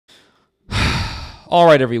All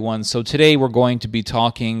right, everyone. So today we're going to be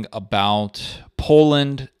talking about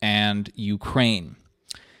Poland and Ukraine.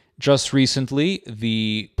 Just recently,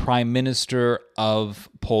 the Prime Minister of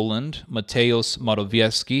Poland, Mateusz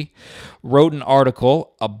Morawiecki, wrote an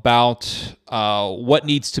article about what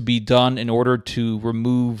needs to be done in order to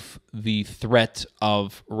remove the threat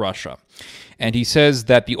of Russia. And he says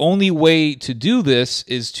that the only way to do this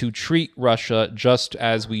is to treat Russia just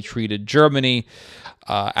as we treated Germany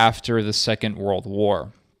after the Second World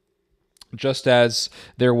War. Just as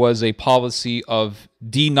there was a policy of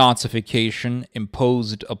denazification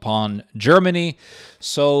imposed upon Germany,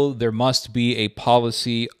 so there must be a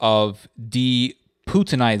policy of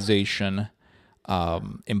de-Putinization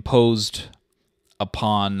imposed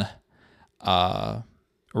upon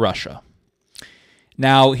Russia.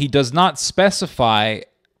 Now, he does not specify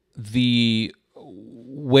the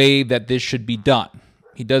way that this should be done.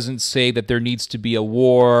 He doesn't say that there needs to be a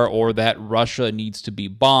war or that Russia needs to be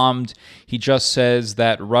bombed. He just says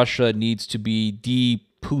that Russia needs to be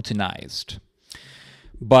de-Putinized.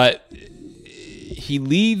 But he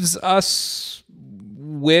leaves us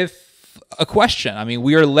with a question. I mean,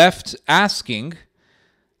 we are left asking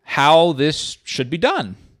how this should be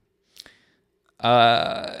done.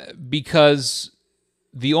 Because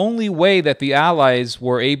the only way that the Allies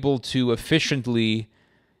were able to efficiently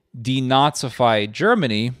denazify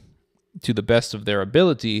Germany, to the best of their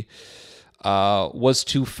ability, was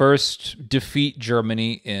to first defeat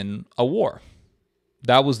Germany in a war.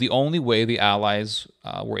 That was the only way the Allies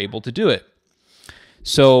were able to do it.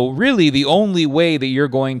 So really, the only way that you're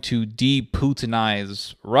going to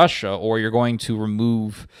de-Putinize Russia, or you're going to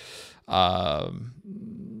remove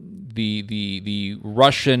the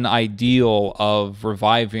Russian ideal of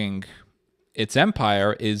reviving its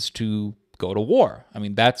empire, is to go to war. I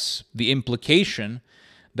mean, that's the implication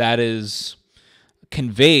that is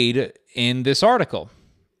conveyed in this article.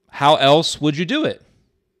 How else would you do it?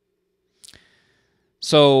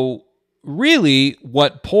 So really,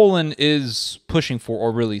 what Poland is pushing for,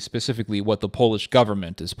 or really specifically what the Polish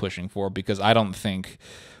government is pushing for, because I don't think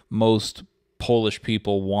most Polish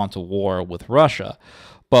people want a war with Russia,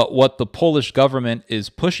 but what the Polish government is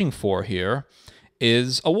pushing for here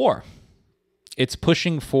is a war. It's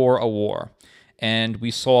pushing for a war. And we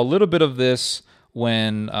saw a little bit of this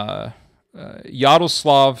when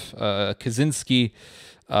Yaroslaw Kaczynski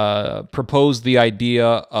proposed the idea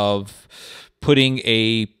of putting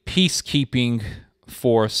a peacekeeping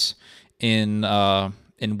force in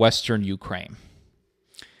Western Ukraine.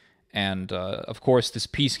 And, of course, this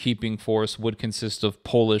peacekeeping force would consist of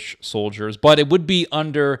Polish soldiers, but it would be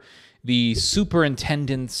under the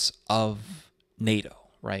superintendence of NATO,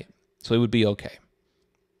 right? So it would be okay.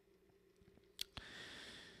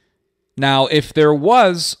 Now, if there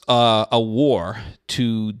was a war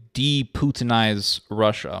to de-Putinize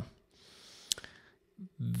Russia,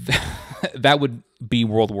 that would be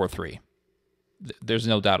World War III. There's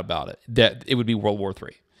no doubt about it. That it would be World War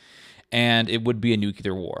III. And it would be a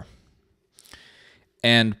nuclear war.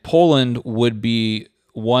 And Poland would be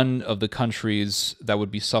one of the countries that would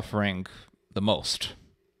be suffering the most.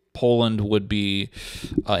 Poland would be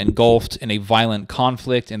engulfed in a violent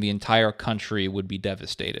conflict, and the entire country would be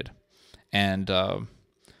devastated. And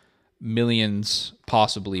millions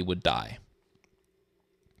possibly would die.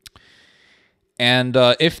 And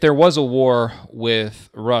if there was a war with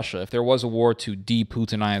Russia, if there was a war to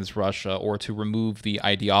de-Putinize Russia, or to remove the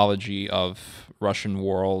ideology of Russian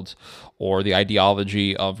world, or the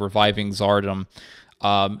ideology of reviving Tsardom,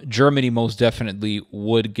 Germany most definitely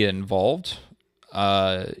would get involved.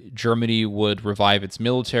 Germany would revive its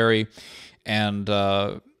military, and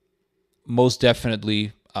most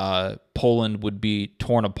definitely Poland would be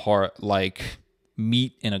torn apart like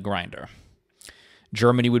meat in a grinder.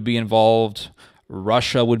 Germany would be involved.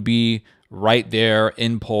 Russia would be right there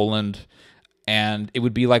in Poland, and it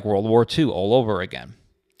would be like World War II all over again.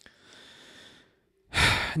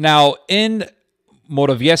 Now, in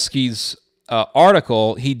Morawiecki's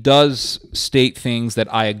article, he does state things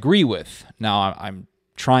that I agree with. Now, I'm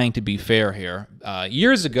trying to be fair here.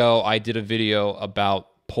 Years ago, I did a video about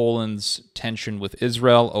Poland's tension with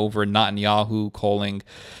Israel over Netanyahu calling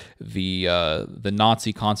the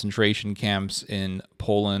Nazi concentration camps in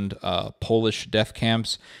Poland Polish death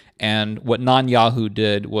camps. And what Netanyahu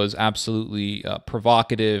did was absolutely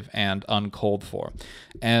provocative and uncalled for.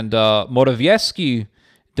 And Morawiecki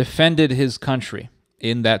defended his country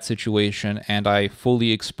in that situation, and I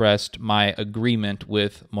fully expressed my agreement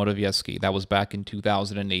with Morawiecki. That was back in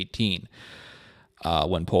 2018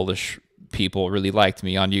 when Polish people really liked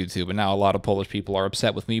me on YouTube, and now a lot of Polish people are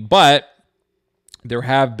upset with me. But there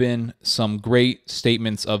have been some great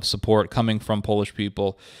statements of support coming from Polish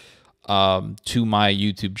people to my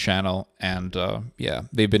YouTube channel, and yeah,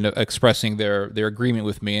 they've been expressing their agreement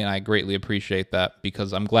with me, and I greatly appreciate that,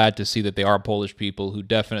 because I'm glad to see that they are Polish people who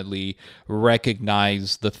definitely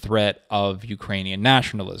recognize the threat of Ukrainian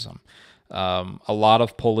nationalism. A lot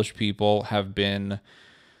of Polish people have been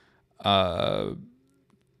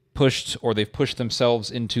pushed, or they've pushed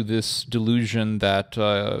themselves into this delusion that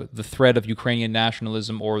the threat of Ukrainian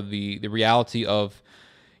nationalism, or the reality of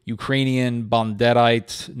Ukrainian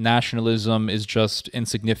Banderite nationalism, is just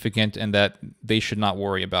insignificant, and that they should not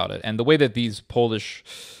worry about it. And the way that these Polish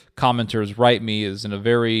commenters write me is in a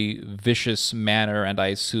very vicious manner, and I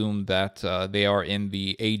assume that they are in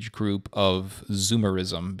the age group of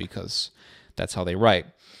Zoomerism, because that's how they write.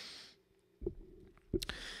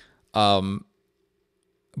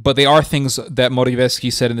 But they are things that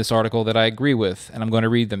Morawiecki said in this article that I agree with, and I'm going to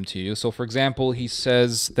read them to you. So, for example, he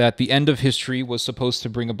says that the end of history was supposed to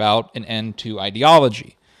bring about an end to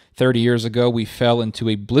ideology. 30 years ago, we fell into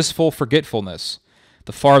a blissful forgetfulness.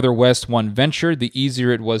 The farther west one ventured, the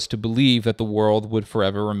easier it was to believe that the world would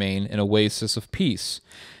forever remain an oasis of peace.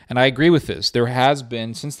 And I agree with this. There has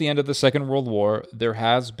been, since the end of the Second World War, there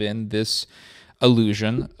has been this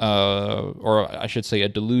illusion, or I should say a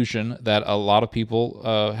delusion, that a lot of people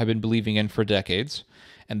have been believing in for decades,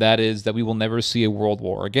 and that is that we will never see a world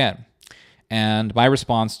war again. And my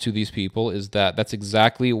response to these people is that that's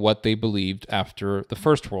exactly what they believed after the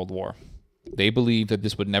First World War. They believed that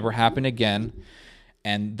this would never happen again,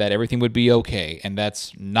 and that everything would be okay, and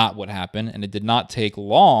that's not what happened, and it did not take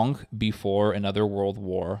long before another world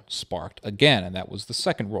war sparked again, and that was the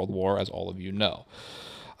Second World War, as all of you know.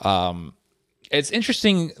 It's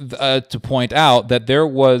interesting to point out that there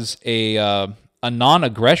was a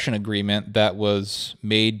non-aggression agreement that was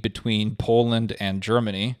made between Poland and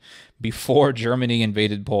Germany before Germany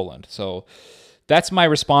invaded Poland. So that's my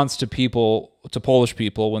response to people, to Polish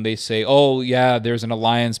people, when they say, "Oh, yeah, there's an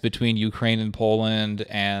alliance between Ukraine and Poland,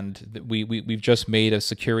 and we've just made a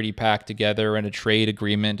security pact together and a trade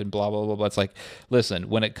agreement and blah blah blah blah." It's like, listen,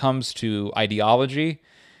 when it comes to ideology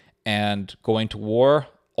and going to war,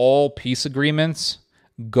 all peace agreements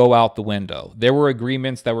go out the window. There were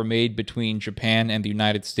agreements that were made between Japan and the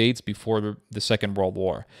United States before the Second World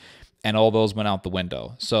War, and all those went out the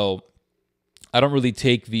window. So I don't really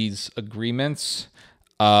take these agreements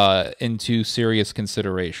into serious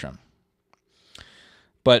consideration.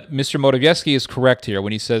 But Mr. Morawiecki is correct here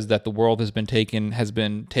when he says that the world has been taken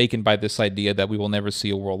by this idea that we will never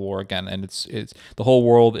see a world war again, and it's the whole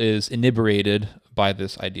world is inebriated by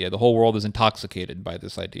this idea. The whole world is intoxicated by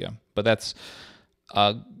this idea. But that's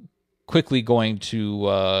quickly going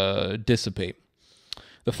to dissipate.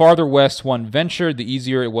 The farther west one ventured, the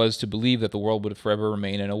easier it was to believe that the world would forever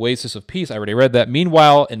remain an oasis of peace. I already read that.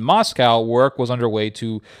 Meanwhile, in Moscow, work was underway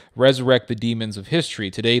to resurrect the demons of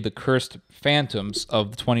history. Today, the cursed phantoms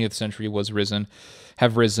of the 20th century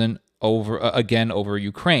have risen again over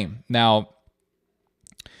Ukraine. Now,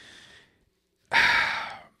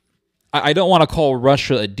 I don't want to call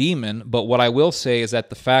Russia a demon, but what I will say is that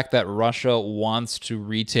the fact that Russia wants to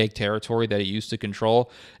retake territory that it used to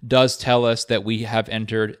control does tell us that we have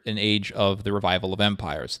entered an age of the revival of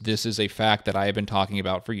empires. This is a fact that I have been talking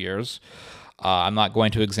about for years. I'm not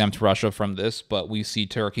going to exempt Russia from this, but we see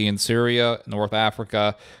Turkey in Syria, North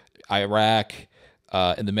Africa, Iraq,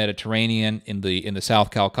 in the Mediterranean, in the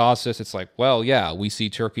South Caucasus. It's like, well, yeah, we see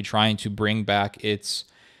Turkey trying to bring back its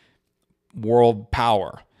world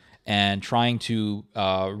power and trying to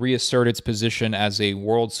reassert its position as a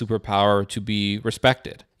world superpower to be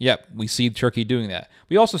respected. Yep, we see Turkey doing that.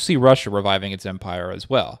 We also see Russia reviving its empire as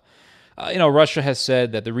well. Russia has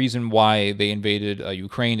said that the reason why they invaded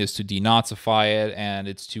Ukraine is to denazify it, and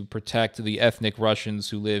it's to protect the ethnic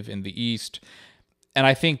Russians who live in the east. And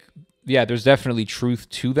I think, yeah, there's definitely truth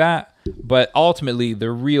to that. But ultimately,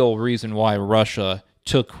 the real reason why Russia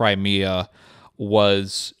took Crimea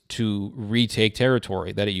was to retake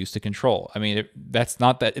territory that it used to control. I mean, it's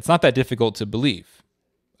not that difficult to believe.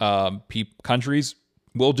 Countries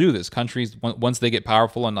will do this. Countries, once they get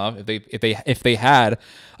powerful enough, if they had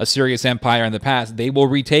a serious empire in the past, they will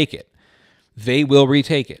retake it. They will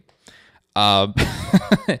retake it.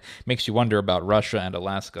 Makes you wonder about Russia and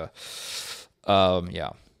Alaska. Yeah,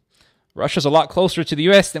 Russia's a lot closer to the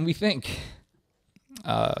U.S. than we think.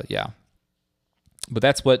 Yeah. But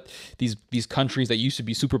that's what these countries that used to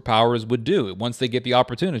be superpowers would do once they get the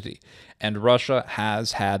opportunity. And Russia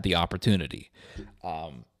has had the opportunity.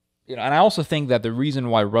 And I also think that the reason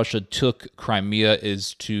why Russia took Crimea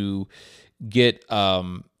is to get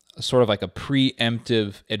sort of like a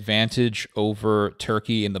preemptive advantage over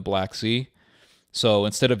Turkey in the Black Sea. So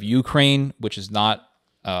instead of Ukraine, which is not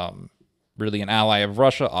really an ally of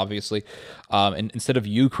Russia, obviously, and instead of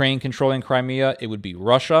Ukraine controlling Crimea, it would be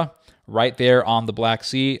Russia right there on the Black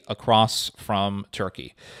Sea across from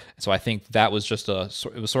Turkey. So I think that was just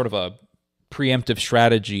it was sort of a preemptive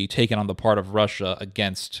strategy taken on the part of Russia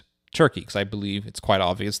against Turkey, because I believe it's quite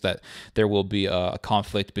obvious that there will be a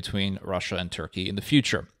conflict between Russia and Turkey in the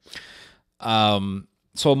future.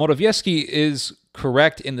 So Morawiecki is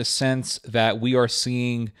correct in the sense that we are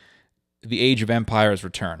seeing the age of empires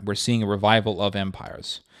return. We're seeing a revival of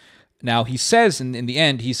empires. Now, he says, in the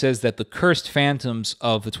end, he says that the cursed phantoms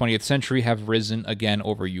of the 20th century have risen again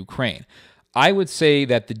over Ukraine. I would say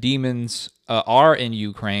that the demons are in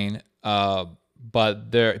Ukraine,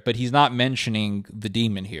 but he's not mentioning the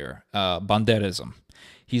demon here, Banderism.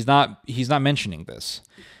 He's not mentioning this.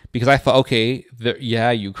 Because I thought, okay,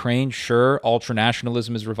 Ukraine, sure,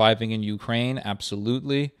 ultranationalism is reviving in Ukraine,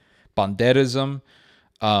 absolutely. Banderism,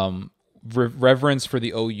 reverence for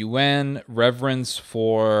the OUN, reverence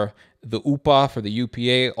for the UPA, for the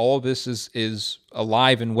UPA, all of this is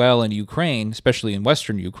alive and well in Ukraine, especially in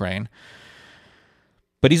Western Ukraine.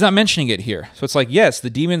 But he's not mentioning it here. So it's like, yes, the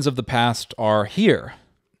demons of the past are here.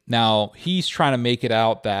 Now, he's trying to make it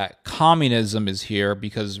out that communism is here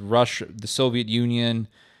because Russia, the Soviet Union,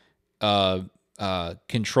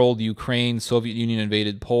 controlled Ukraine, Soviet Union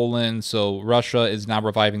invaded Poland, so Russia is now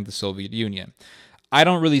reviving the Soviet Union. I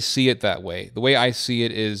don't really see it that way. The way I see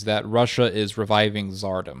it is that Russia is reviving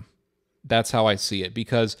Tsardom. That's how I see it,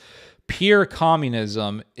 because pure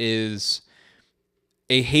communism is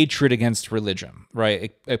a hatred against religion,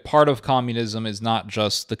 right? A part of communism is not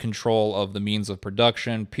just the control of the means of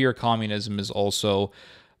production. Pure communism is also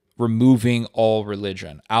removing all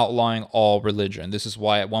religion, outlawing all religion. This is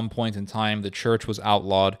why at one point in time the church was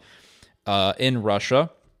outlawed in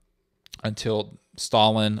Russia until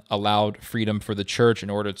Stalin allowed freedom for the church in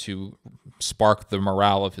order to spark the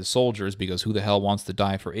morale of his soldiers, because who the hell wants to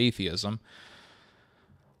die for atheism?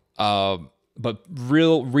 But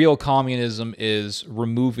real communism is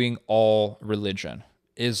removing all religion.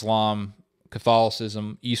 Islam,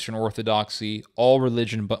 Catholicism, Eastern Orthodoxy, all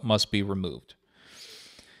religion must be removed.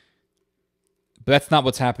 But that's not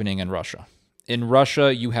what's happening in Russia. In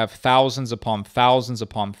Russia, you have thousands upon thousands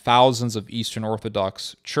upon thousands of Eastern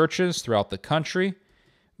Orthodox churches throughout the country.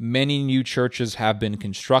 Many new churches have been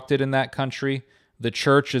constructed in that country. The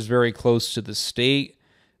church is very close to the state.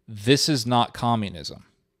 This is not communism.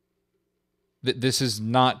 This is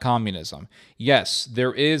not communism. Yes,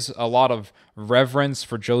 there is a lot of reverence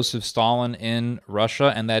for Joseph Stalin in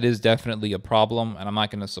Russia, and that is definitely a problem, and I'm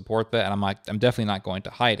not going to support that, and I'm definitely not going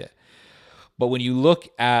to hide it. But when you look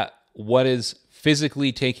at what is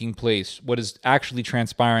physically taking place, what is actually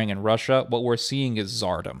transpiring in Russia, what we're seeing is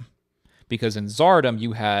Tsardom. Because in Tsardom,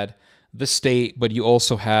 you had the state, but you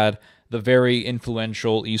also had the very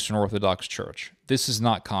influential Eastern Orthodox Church. This is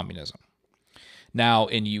not communism. Now,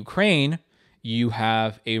 in Ukraine, you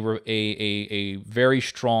have a very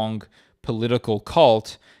strong political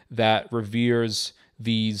cult that reveres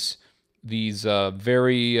these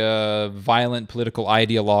very violent political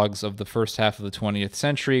ideologues of the first half of the 20th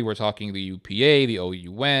century. We're talking the UPA, the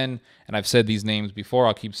OUN, and I've said these names before.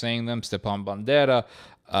 I'll keep saying them: Stepan Bandera,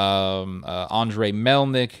 Andrei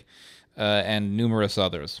Melnik, and numerous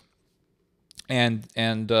others.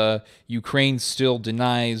 And Ukraine still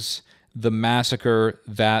denies the massacre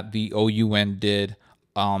that the OUN did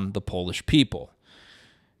on the Polish people.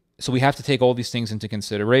 So we have to take all these things into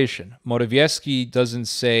consideration. Morawiecki doesn't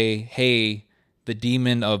say, hey, the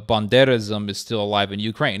demon of Banderism is still alive in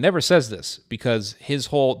Ukraine. He never says this, because the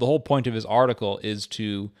whole point of his article is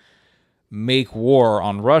to make war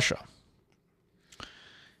on Russia.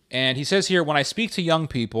 And he says here, when I speak to young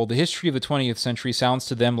people, the history of the 20th century sounds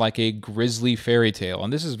to them like a grisly fairy tale.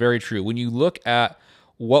 And this is very true. When you look at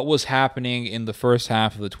what was happening in the first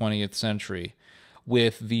half of the 20th century,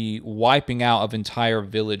 with the wiping out of entire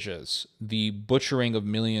villages, the butchering of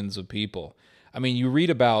millions of people. I mean, you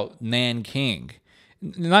read about Nanking,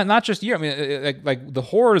 not just Europe. I mean, like the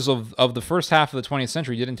horrors of the first half of the 20th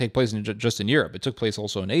century didn't take place just in Europe. It took place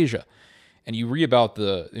also in Asia. And you read about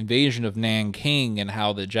the invasion of Nanking and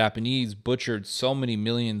how the Japanese butchered so many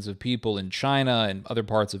millions of people in China and other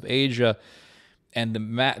parts of Asia. And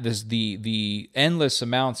the endless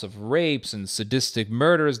amounts of rapes and sadistic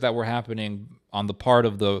murders that were happening on the part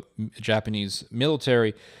of the Japanese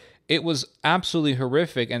military, it was absolutely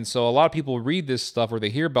horrific. And so a lot of people read this stuff, or they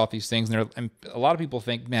hear about these things, and a lot of people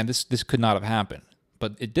think, man, this could not have happened.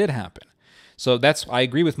 But it did happen. So I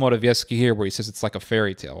agree with Morawiecki here, where he says it's like a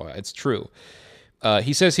fairy tale. It's true.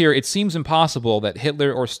 He says here, it seems impossible that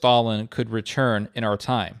Hitler or Stalin could return in our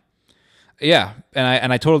time. Yeah,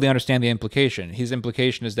 and I totally understand the implication. His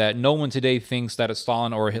implication is that no one today thinks that a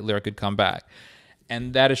Stalin or a Hitler could come back.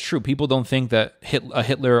 And that is true. People don't think that a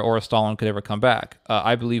Hitler or a Stalin could ever come back.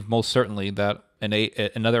 I believe most certainly that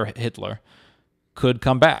another Hitler could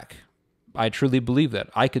come back. I truly believe that.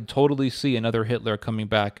 I could totally see another Hitler coming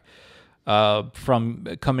back in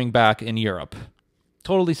Europe.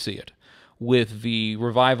 Totally see it. With the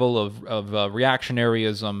revival of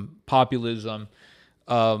reactionaryism, populism,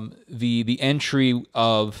 the entry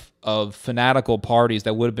of fanatical parties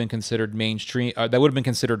that would have been considered mainstream, that would have been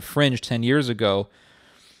considered fringe 10 years ago,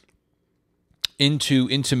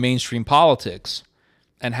 into mainstream politics,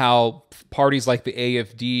 and how parties like the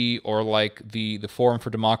AFD or like the Forum for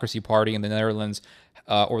Democracy Party in the Netherlands,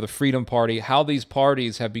 or the Freedom Party, how these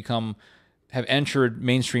parties have entered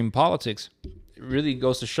mainstream politics, it really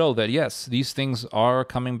goes to show that yes, these things are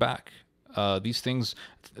coming back. These things,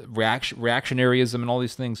 reactionaryism and all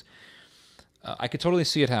these things, I could totally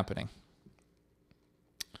see it happening.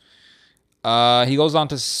 He goes on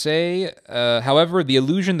to say, however, the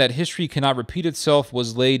illusion that history cannot repeat itself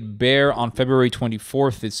was laid bare on February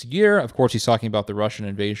 24th this year. Of course, he's talking about the Russian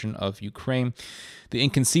invasion of Ukraine. The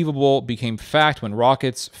inconceivable became fact when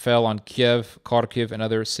rockets fell on Kiev, Kharkiv, and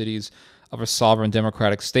other cities of a sovereign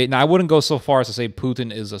democratic state. Now, I wouldn't go so far as to say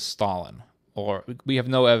Putin is a Stalin, or we have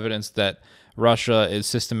no evidence that Russia is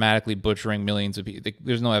systematically butchering millions of people.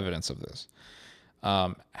 There's no evidence of this.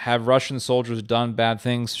 Have Russian soldiers done bad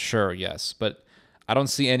things? Sure, yes. But I don't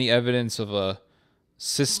see any evidence of a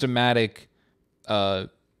systematic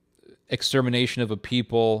extermination of a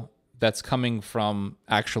people that's coming from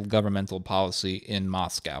actual governmental policy in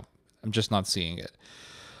Moscow. I'm just not seeing it.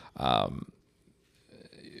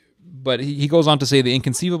 But he goes on to say the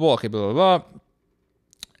inconceivable, okay, blah, blah,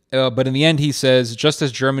 blah. But in the end, he says, just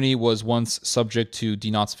as Germany was once subject to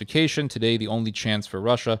denazification, today the only chance for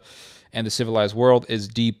Russia and the civilized world is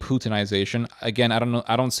de-Putinization. Again,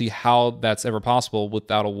 I don't see how that's ever possible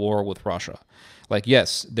without a war with Russia. Like,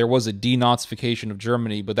 yes, there was a denazification of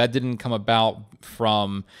Germany, but that didn't come about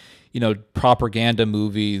from, propaganda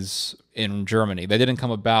movies in Germany. That didn't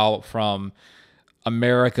come about from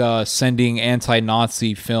America sending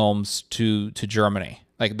anti-Nazi films to Germany.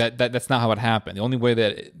 Like that's not how it happened. The only way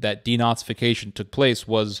that denazification took place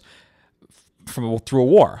was through a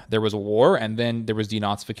war. There was a war, and then there was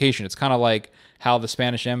denazification. It's kind of like how the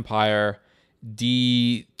Spanish Empire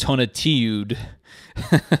detonatioed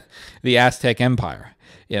the Aztec Empire.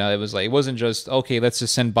 It was like, it wasn't just, okay, let's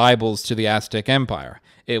just send Bibles to the Aztec Empire.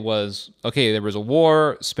 It was, okay, there was a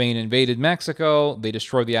war, Spain invaded Mexico, they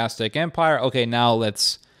destroyed the Aztec Empire. Okay, now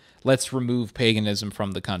let's remove paganism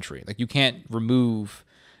from the country. Like, you can't remove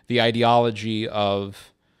the ideology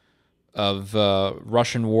of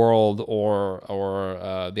Russian world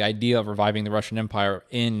or the idea of reviving the Russian Empire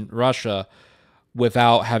in Russia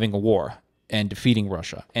without having a war and defeating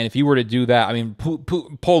Russia. And if you were to do that, I mean,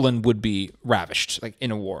 Poland would be ravished, like,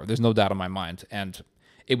 in a war. There's no doubt in my mind. And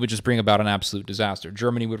it would just bring about an absolute disaster.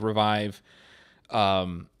 Germany would revive.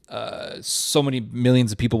 So many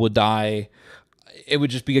millions of people would die. It would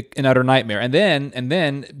just be an utter nightmare. And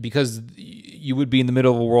then because you would be in the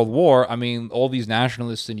middle of a world war, I mean, all these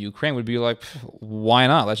nationalists in Ukraine would be like, why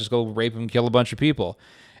not? Let's just go rape and kill a bunch of people.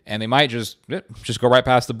 And they might just go right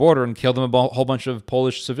past the border and kill them, a whole bunch of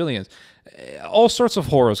Polish civilians. All sorts of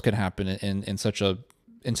horrors could happen in such a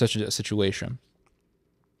situation.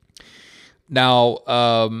 Now,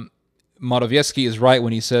 Morawiecki is right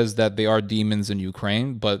when he says that they are demons in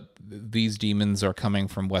Ukraine, but these demons are coming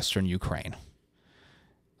from Western Ukraine.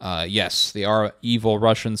 Yes, they are evil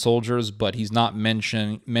Russian soldiers, but he's not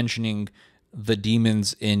mentioning the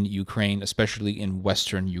demons in Ukraine, especially in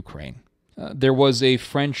Western Ukraine. There was a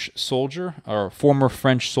French soldier, or former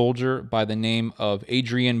French soldier, by the name of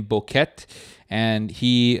Adrien Bouquet, and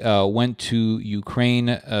he went to Ukraine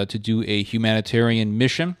to do a humanitarian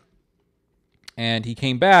mission. And he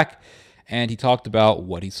came back, and he talked about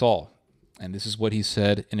what he saw. And this is what he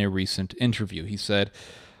said in a recent interview. He said,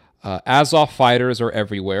 Azov fighters are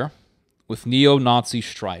everywhere, with neo-Nazi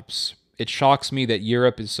stripes. It shocks me that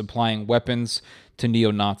Europe is supplying weapons to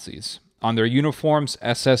neo-Nazis. On their uniforms,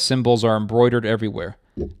 SS symbols are embroidered everywhere.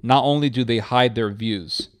 Not only do they hide their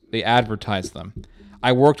views, they advertise them.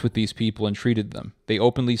 I worked with these people and treated them. They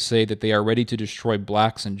openly say that they are ready to destroy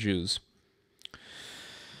blacks and Jews.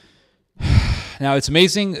 Now, it's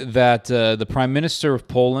amazing that the Prime Minister of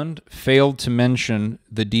Poland failed to mention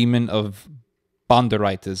the demon of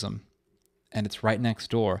Banderaitism. And it's right next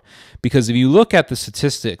door. Because if you look at the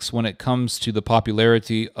statistics when it comes to the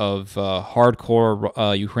popularity of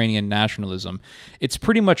hardcore Ukrainian nationalism, it's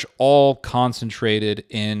pretty much all concentrated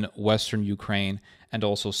in Western Ukraine and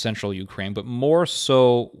also central Ukraine, but more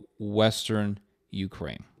so western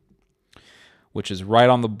Ukraine, which is right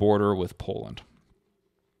on the border with Poland.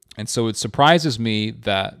 And so it surprises me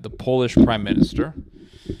that the Polish prime minister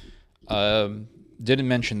didn't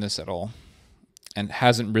mention this at all and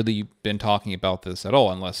hasn't really been talking about this at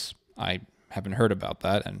all, unless I haven't heard about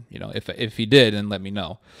that. And, if he did, then let me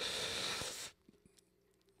know.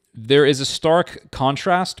 There is a stark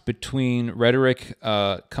contrast between rhetoric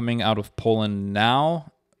coming out of Poland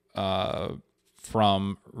now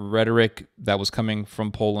from rhetoric that was coming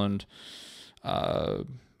from Poland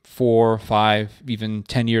 4, 5, even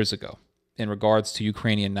 10 years ago in regards to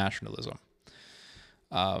Ukrainian nationalism.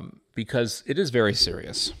 Because it is very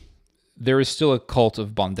serious. There is still a cult of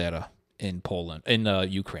Bandera in Poland, in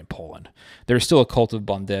Ukraine, Poland. There is still a cult of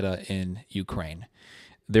Bandera in Ukraine.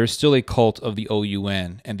 There's still a cult of the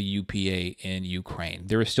OUN and the UPA in Ukraine.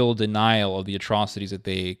 There is still a denial of the atrocities that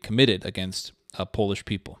they committed against Polish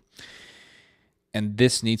people. And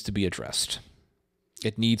this needs to be addressed.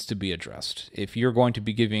 It needs to be addressed. If you're going to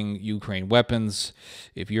be giving Ukraine weapons,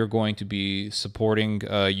 if you're going to be supporting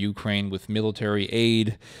Ukraine with military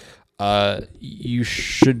aid, you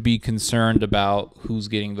should be concerned about who's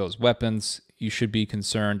getting those weapons. You should be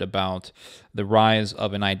concerned about the rise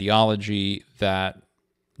of an ideology that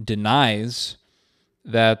denies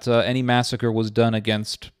that any massacre was done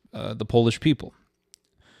against the Polish people.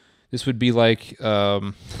 This would be like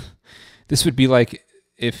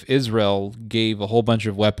if Israel gave a whole bunch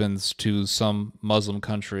of weapons to some Muslim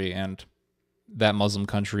country and that Muslim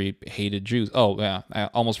country hated Jews. Oh, yeah, I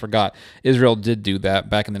almost forgot. Israel did do that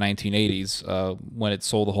back in the 1980s when it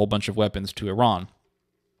sold a whole bunch of weapons to Iran.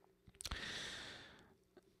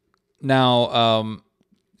 Now,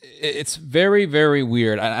 it's very, very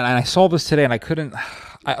weird. And I saw this today, and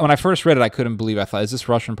when I first read it, I couldn't believe it. I thought, is this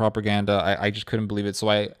Russian propaganda? I just couldn't believe it. So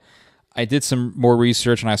I did some more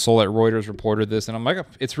research, and I saw that Reuters reported this, and I'm like,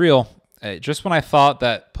 it's real. Just when I thought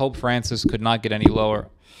that Pope Francis could not get any lower,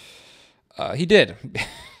 he did.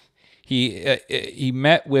 He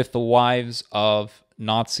met with the wives of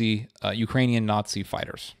Ukrainian Nazi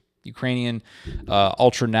fighters, Ukrainian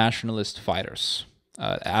ultra-nationalist fighters,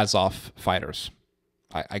 Azov fighters.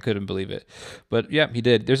 I couldn't believe it. But yeah, he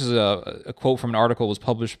did. This is a quote from an article that was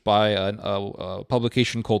published by a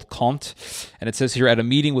publication called Kant. And it says here, at a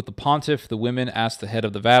meeting with the pontiff, the women asked the head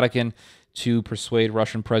of the Vatican to persuade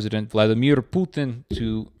Russian President Vladimir Putin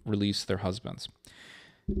to release their husbands.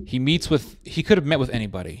 He could have met with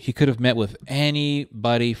anybody. He could have met with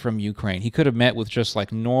anybody from Ukraine. He could have met with just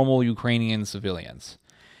like normal Ukrainian civilians.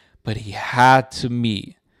 But he had to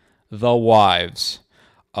meet the wives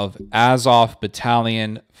of Azov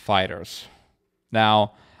battalion fighters.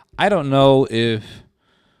 Now, I don't know if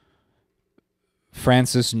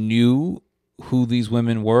Francis knew who these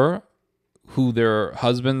women were, who their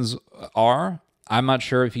husbands are. I'm not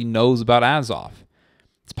sure if he knows about Azov.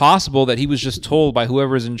 It's possible that he was just told by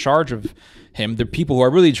whoever is in charge of him, the people who are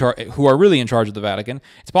really in charge of the Vatican.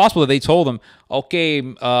 It's possible that they told him, okay,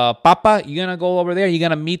 Papa, you're gonna go over there. You're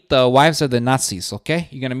gonna meet the wives of the Nazis. Okay,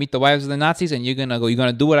 you're gonna meet the wives of the Nazis, and you're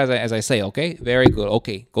gonna do it as I say. Okay, very good.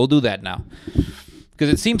 Okay, go do that now. Because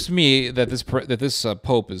it seems to me that this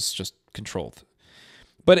Pope is just controlled.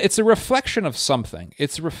 But it's a reflection of something.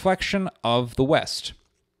 It's a reflection of the West.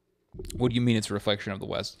 What do you mean it's a reflection of the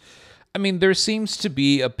West? I mean, there seems to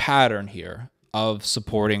be a pattern here of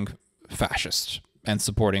supporting fascists and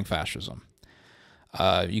supporting fascism.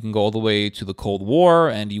 You can go all the way to the Cold War,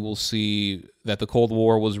 and you will see that the Cold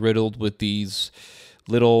War was riddled with these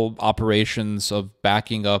little operations of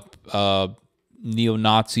backing up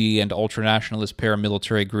neo-Nazi and ultranationalist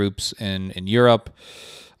paramilitary groups in Europe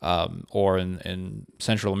or in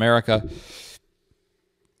Central America.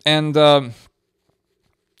 And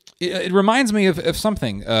it reminds me of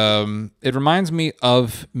something. It reminds me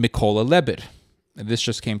of Mykola Lebed. And this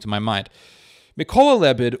just came to my mind. Mykola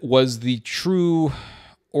Lebed was the true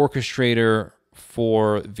orchestrator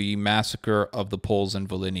for the massacre of the Poles in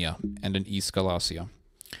Volhynia and in East Galicia.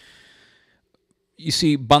 You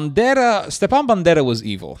see, Stepan Bandera was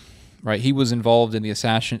evil, right? He was involved in the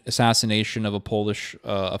assassination of a Polish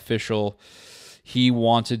official. He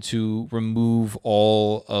wanted to remove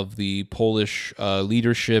all of the Polish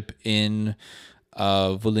leadership in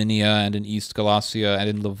Volhynia and in East Galicia and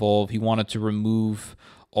in Lvov. He wanted to remove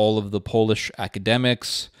all of the Polish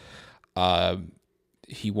academics.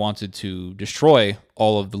 He wanted to destroy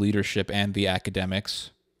all of the leadership and the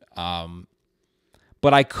academics.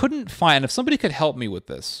 But I couldn't find, if somebody could help me with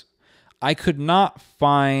this, I could not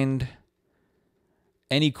find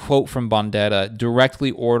any quote from Bandera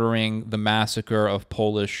directly ordering the massacre of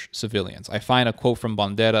Polish civilians. I find a quote from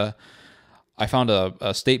Bandera I found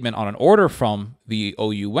a statement on an order from the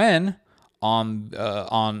OUN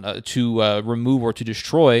to remove or to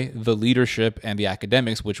destroy the leadership and the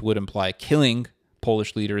academics, which would imply killing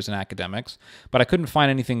Polish leaders and academics. But I couldn't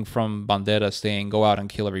find anything from Bandera saying go out and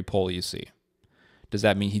kill every Pole you see. Does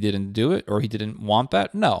that mean he didn't do it or he didn't want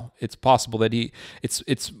that? No, it's possible that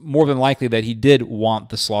it's more than likely that he did want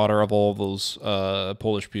the slaughter of all of those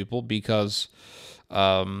Polish people, because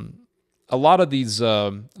a lot of these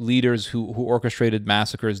leaders who orchestrated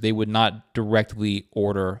massacres, they would not directly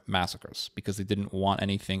order massacres because they didn't want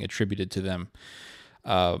anything attributed to them.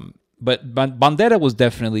 But Bandera was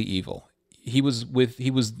definitely evil. He was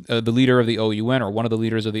the leader of the OUN, or one of the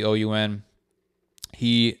leaders of the OUN.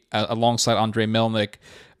 He, alongside Andrei Melnik,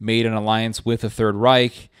 made an alliance with the Third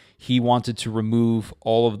Reich. He wanted to remove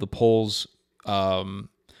all of the Poles from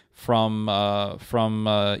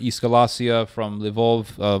East Galicia, from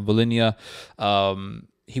Lvov, Volhynia.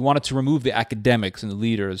 He wanted to remove the academics and the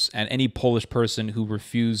leaders and any Polish person who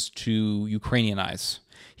refused to Ukrainianize.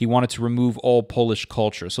 He wanted to remove all Polish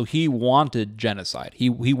culture. So he wanted genocide. He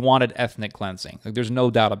wanted ethnic cleansing. Like, there's no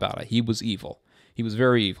doubt about it. He was evil. He was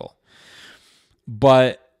very evil.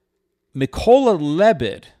 But Mykola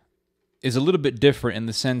Lebed is a little bit different in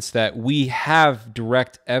the sense that we have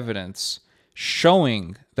direct evidence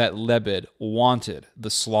showing that Lebed wanted the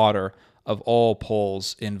slaughter of all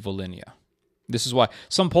Poles in Volhynia. This is why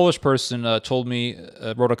some Polish person told me,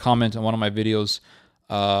 wrote a comment on one of my videos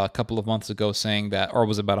a couple of months ago saying that, or it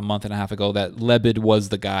was about a month and a half ago, that Lebed was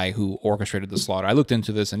the guy who orchestrated the slaughter. I looked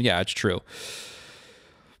into this, and yeah, it's true.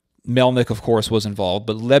 Melnik, of course, was involved,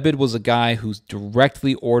 but Lebed was a guy who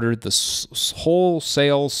directly ordered the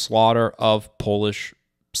wholesale slaughter of Polish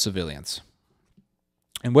civilians.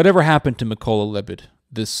 And whatever happened to Mykola Lebed,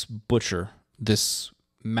 this butcher, this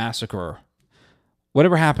massacrer,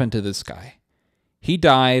 whatever happened to this guy? He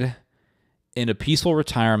died in a peaceful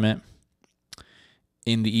retirement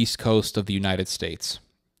in the East Coast of the United States.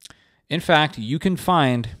 In fact, you can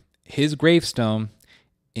find his gravestone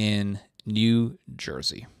in New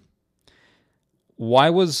Jersey.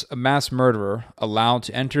 Why was a mass murderer allowed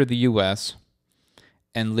to enter the U.S.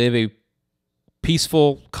 and live a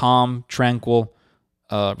peaceful, calm, tranquil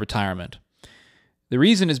retirement? The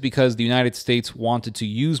reason is because the United States wanted to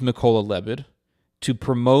use Mykola Lebed to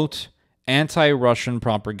promote anti-Russian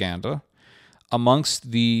propaganda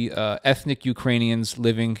amongst the ethnic Ukrainians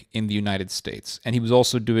living in the United States. And he was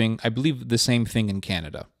also doing, I believe, the same thing in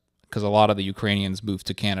Canada, because a lot of the Ukrainians moved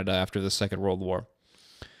to Canada after the Second World War.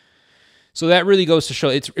 So that really goes to show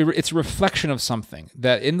it's a reflection of something,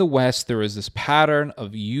 that in the West there is this pattern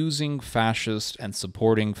of using fascist and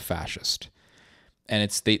supporting fascist. And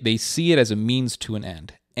they see it as a means to an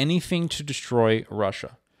end. Anything to destroy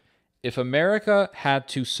Russia. If America had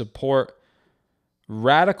to support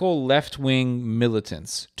radical left-wing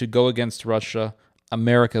militants to go against Russia,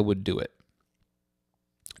 America would do it.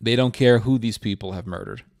 They don't care who these people have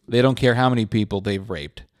murdered. They don't care how many people they've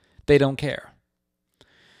raped. They don't care.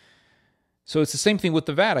 So it's the same thing with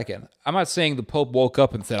the Vatican. I'm not saying the Pope woke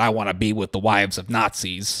up and said, I want to be with the wives of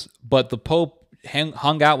Nazis, but the Pope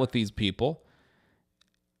hung out with these people.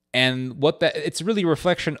 And it's really a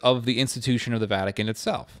reflection of the institution of the Vatican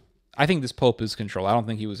itself. I think this Pope is control. I don't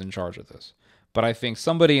think he was in charge of this. But I think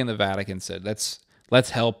somebody in the Vatican said, let's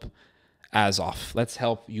help Azov. Let's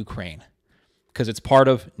help Ukraine. Because it's part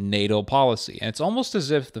of NATO policy. And it's almost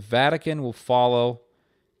as if the Vatican will follow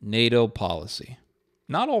NATO policy.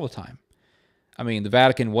 Not all the time. I mean, the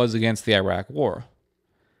Vatican was against the Iraq War.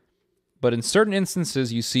 But in certain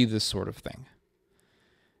instances, you see this sort of thing.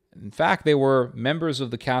 In fact, they were members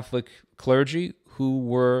of the Catholic clergy who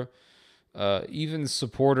were even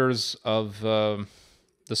supporters of the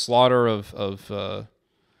slaughter of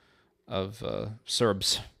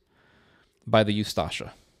Serbs by the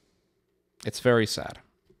Ustasha. It's very sad.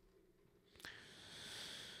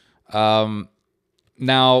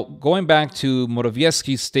 Now, going back to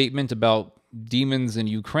Morawiecki's statement about demons in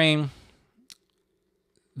Ukraine,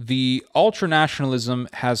 the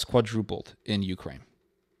ultranationalism has quadrupled in Ukraine.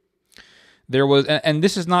 There was, and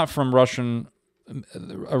this is not from Russian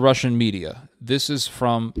media. This is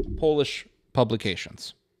from Polish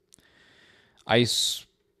publications. I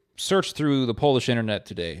searched through the Polish internet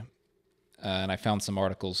today, and I found some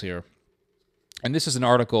articles here. And this is an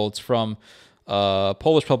article. It's from a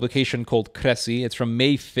Polish publication called Kresy. It's from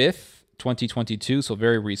May 5th, 2022, so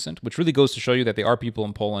very recent, which really goes to show you that there are people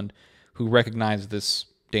in Poland who recognize this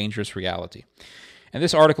dangerous reality. And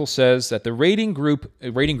this article says that the rating group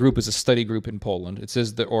is a study group in Poland. It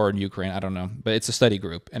says or in Ukraine, I don't know, but it's a study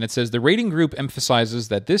group. And it says the rating group emphasizes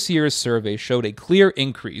that this year's survey showed a clear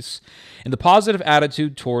increase in the positive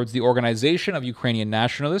attitude towards the Organization of Ukrainian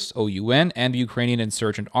Nationalists, OUN, and the Ukrainian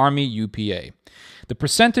Insurgent Army, UPA. The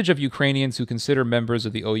percentage of Ukrainians who consider members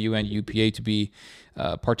of the OUN UPA to be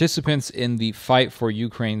participants in the fight for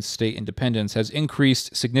Ukraine's state independence has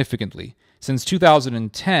increased significantly. Since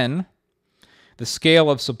 2010, the scale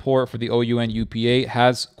of support for the OUN UPA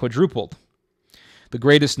has quadrupled. The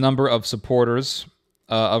greatest number of supporters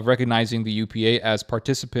of recognizing the UPA as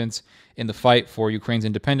participants in the fight for Ukraine's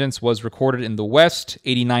independence was recorded in the West,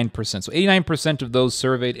 89%. So 89% of those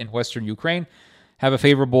surveyed in Western Ukraine have a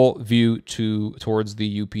favorable view towards the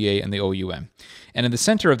UPA and the OUN. And in the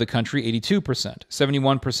center of the country, 82%.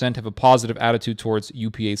 71% have a positive attitude towards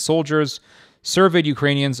UPA soldiers. Surveyed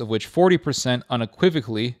Ukrainians, of which 40%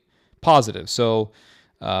 unequivocally positive. So,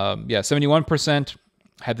 71%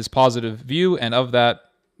 had this positive view, and of that,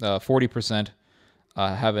 40%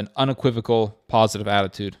 have an unequivocal positive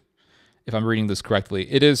attitude, if I'm reading this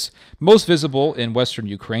correctly. It is most visible in Western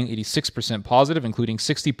Ukraine, 86% positive, including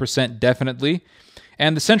 60% definitely,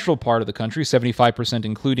 and the central part of the country, 75%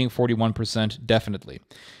 including, 41% definitely.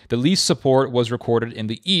 The least support was recorded in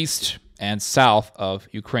the east and south of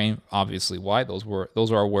Ukraine, obviously. Why?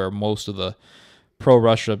 Those are where most of the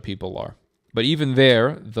pro-Russia people are. But even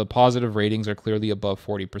there, the positive ratings are clearly above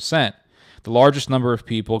 40%. The largest number of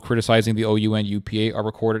people criticizing the OUN UPA are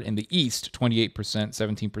recorded in the East, 28%,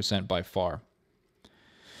 17% by far.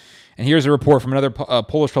 And here's a report from another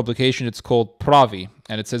Polish publication. It's called Prawi,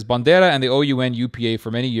 and it says, Bandera and the OUN UPA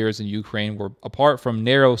for many years in Ukraine were, apart from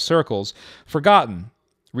narrow circles, forgotten.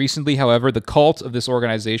 Recently, however, the cult of this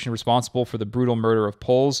organization responsible for the brutal murder of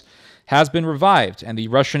Poles has been revived, and the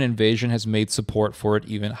Russian invasion has made support for it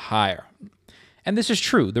even higher. And this is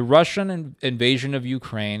true. The Russian invasion of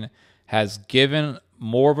Ukraine has given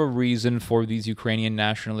more of a reason for these Ukrainian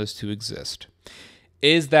nationalists to exist.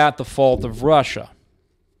 Is that the fault of Russia?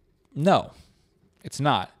 No, it's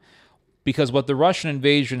not. Because what the Russian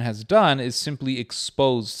invasion has done is simply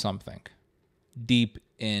expose something deep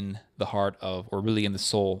in the heart of, or really in the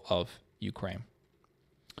soul of, Ukraine.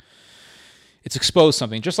 It's exposed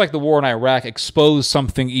something, just like the war in Iraq exposed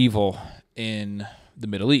something evil in the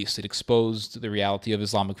Middle East. It exposed the reality of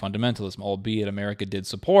Islamic fundamentalism, albeit America did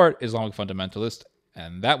support Islamic fundamentalists,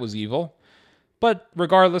 and that was evil. But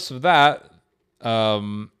regardless of that,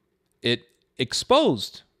 it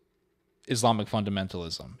exposed Islamic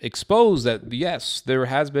fundamentalism, exposed that, yes, there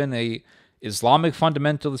has been a Islamic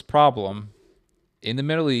fundamentalist problem in the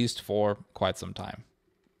Middle East for quite some time.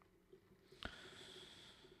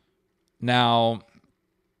 Now,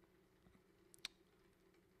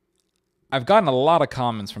 I've gotten a lot of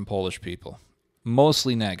comments from Polish people,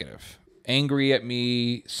 mostly negative, angry at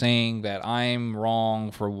me, saying that I'm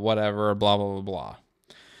wrong for whatever, blah, blah, blah,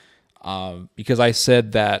 blah. Because I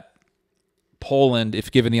said that Poland,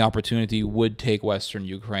 if given the opportunity, would take Western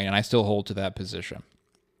Ukraine, and I still hold to that position.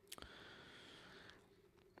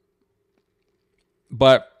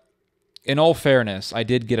 But in all fairness, I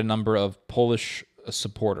did get a number of Polish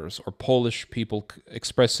supporters or Polish people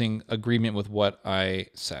expressing agreement with what I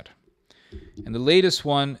said. And the latest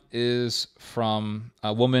one is from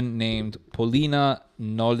a woman named Polina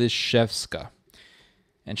Noliszewska.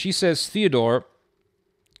 And she says, Theodore,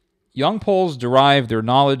 young Poles derive their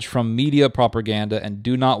knowledge from media propaganda and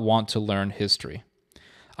do not want to learn history.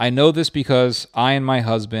 I know this because I and my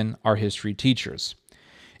husband are history teachers.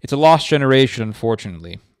 It's a lost generation,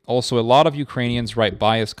 unfortunately. Also, a lot of Ukrainians write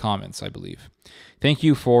biased comments, I believe. Thank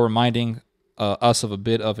you for reminding us of a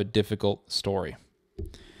bit of a difficult story.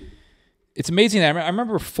 It's amazing that I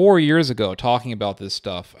remember 4 years ago talking about this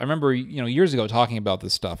stuff. I remember, years ago talking about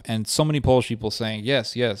this stuff, and so many Polish people saying,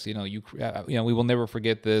 yes, we will never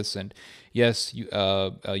forget this, and yes,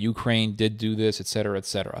 Ukraine did do this, etc.,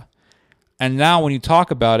 etc. And now, when you talk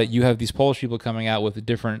about it, you have these Polish people coming out with a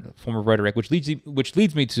different form of rhetoric, which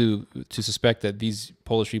leads me to suspect that these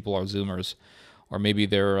Polish people are Zoomers, or maybe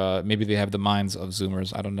they have the minds of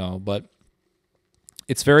Zoomers. I don't know, but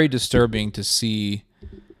it's very disturbing to see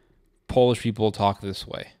Polish people talk this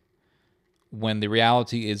way, when the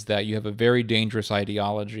reality is that you have a very dangerous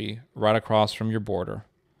ideology right across your border,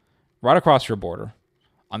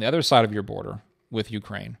 on the other side of your border with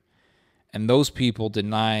Ukraine, and those people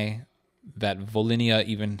deny that Volhynia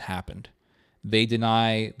even happened. They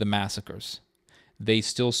deny the massacres. They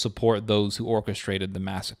still support those who orchestrated the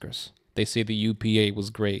massacres. They say the UPA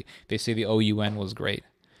was great. They say the OUN was great.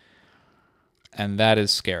 And that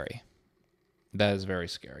is scary. That is very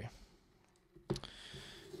scary.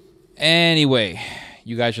 Anyway,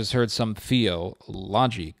 you guys just heard some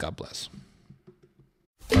theology. God bless.